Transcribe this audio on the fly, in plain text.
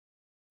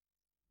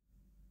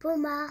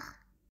Pommard.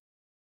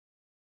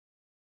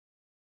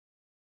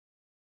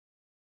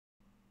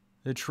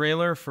 The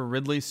trailer for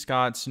Ridley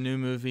Scott's new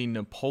movie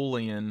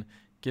Napoleon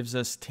gives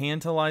us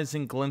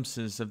tantalizing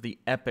glimpses of the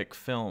epic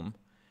film.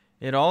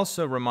 It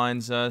also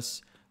reminds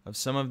us of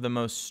some of the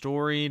most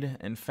storied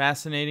and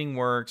fascinating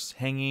works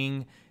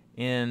hanging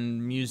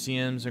in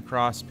museums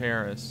across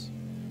Paris.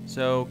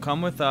 So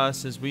come with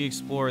us as we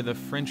explore the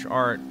French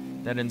art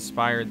that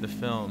inspired the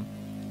film.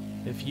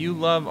 If you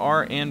love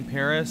art and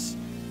Paris,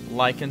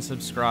 like and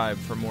subscribe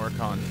for more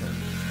content.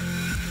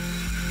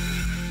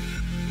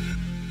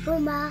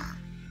 Pommard.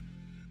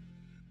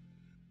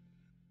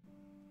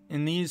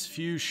 In these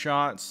few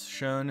shots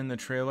shown in the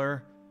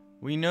trailer,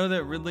 we know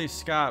that Ridley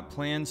Scott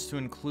plans to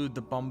include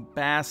the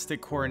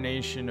bombastic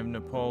coronation of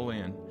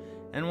Napoleon.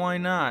 And why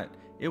not?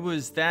 It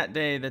was that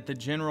day that the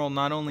general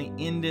not only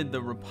ended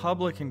the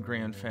Republic in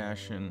grand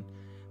fashion,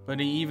 but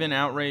he even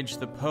outraged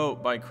the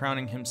Pope by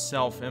crowning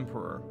himself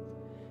emperor.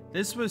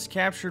 This was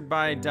captured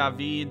by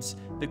David's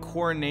The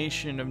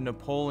Coronation of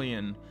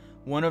Napoleon,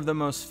 one of the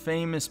most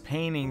famous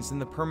paintings in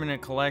the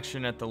permanent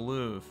collection at the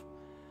Louvre.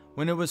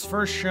 When it was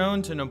first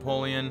shown to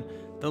Napoleon,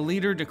 the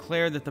leader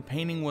declared that the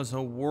painting was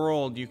a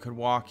world you could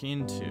walk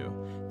into,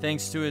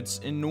 thanks to its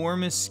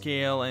enormous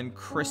scale and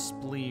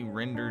crisply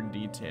rendered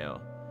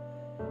detail.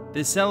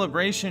 The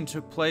celebration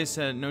took place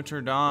at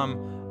Notre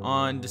Dame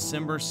on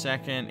December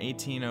 2nd,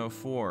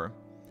 1804.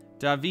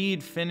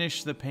 David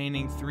finished the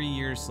painting 3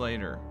 years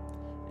later,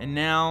 and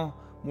now,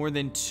 more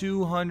than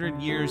 200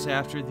 years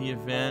after the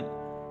event,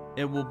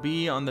 it will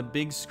be on the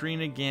big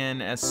screen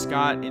again as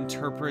Scott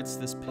interprets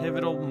this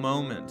pivotal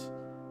moment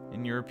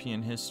in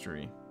European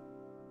history.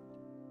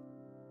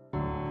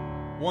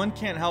 One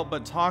can't help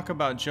but talk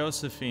about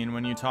Joséphine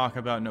when you talk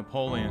about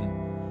Napoleon.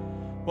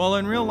 While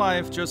in real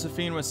life,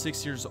 Joséphine was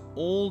 6 years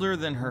older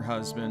than her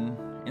husband,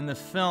 in the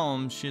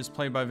film she is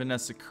played by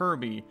Vanessa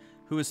Kirby,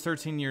 who is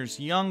 13 years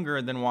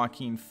younger than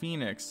Joaquin,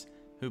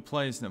 who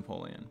plays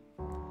Napoleon.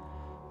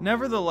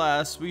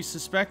 Nevertheless, we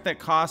suspect that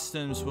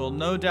costumes will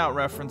no doubt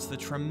reference the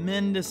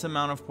tremendous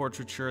amount of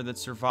portraiture that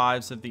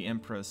survives of the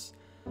Empress,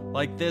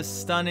 like this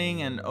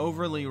stunning and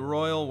overly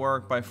royal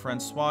work by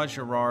François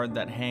Gérard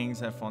that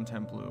hangs at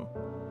Fontainebleau.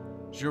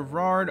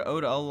 Gérard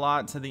owed a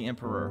lot to the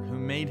Emperor, who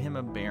made him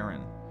a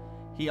baron.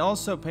 He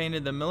also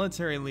painted the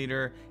military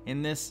leader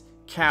in this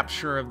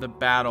capture of the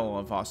Battle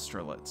of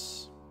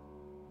Austerlitz.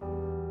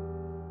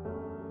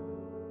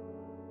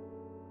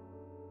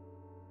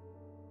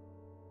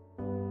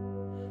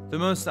 The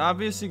most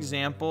obvious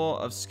example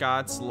of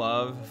Scott's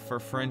love for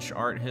French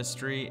art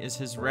history is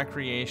his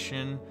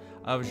recreation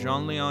of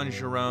Jean-Léon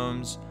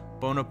Gérôme's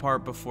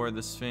Bonaparte Before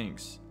the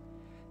Sphinx.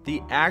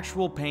 The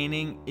actual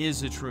painting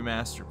is a true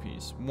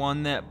masterpiece,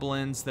 one that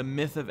blends the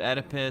myth of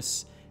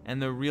Oedipus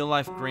and the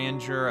real-life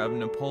grandeur of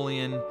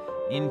Napoleon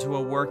into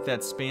a work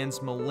that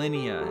spans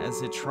millennia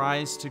as it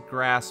tries to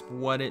grasp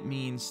what it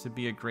means to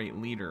be a great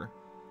leader.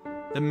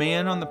 The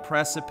man on the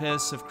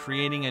precipice of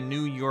creating a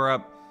new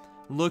Europe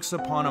looks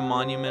upon a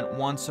monument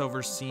once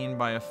overseen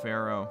by a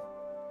pharaoh.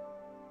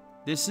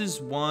 This is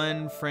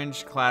one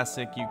French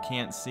classic you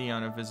can't see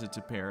on a visit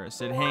to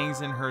Paris. It hangs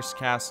in Hearst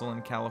Castle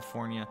in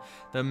California,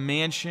 the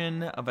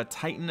mansion of a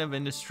titan of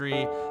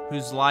industry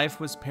whose life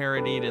was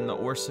parodied in the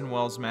Orson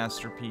Welles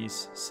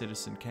masterpiece,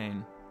 Citizen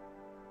Kane.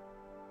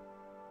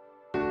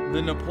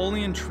 The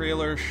Napoleon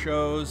trailer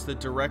shows that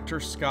director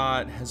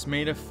Scott has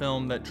made a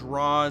film that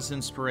draws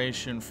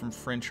inspiration from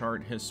French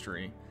art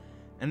history,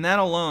 and that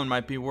alone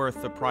might be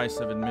worth the price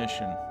of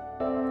admission.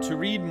 To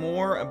read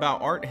more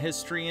about art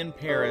history in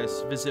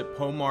Paris, visit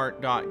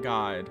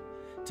pomart.guide.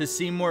 To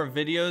see more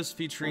videos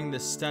featuring the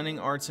stunning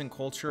arts and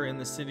culture in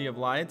the City of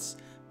Lights,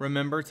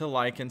 remember to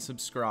like and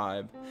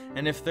subscribe.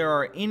 And if there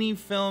are any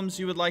films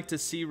you would like to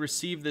see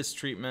receive this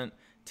treatment,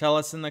 tell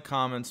us in the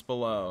comments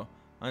below.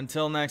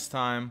 Until next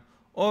time,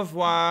 au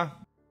revoir.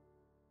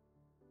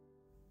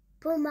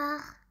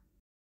 Pommard.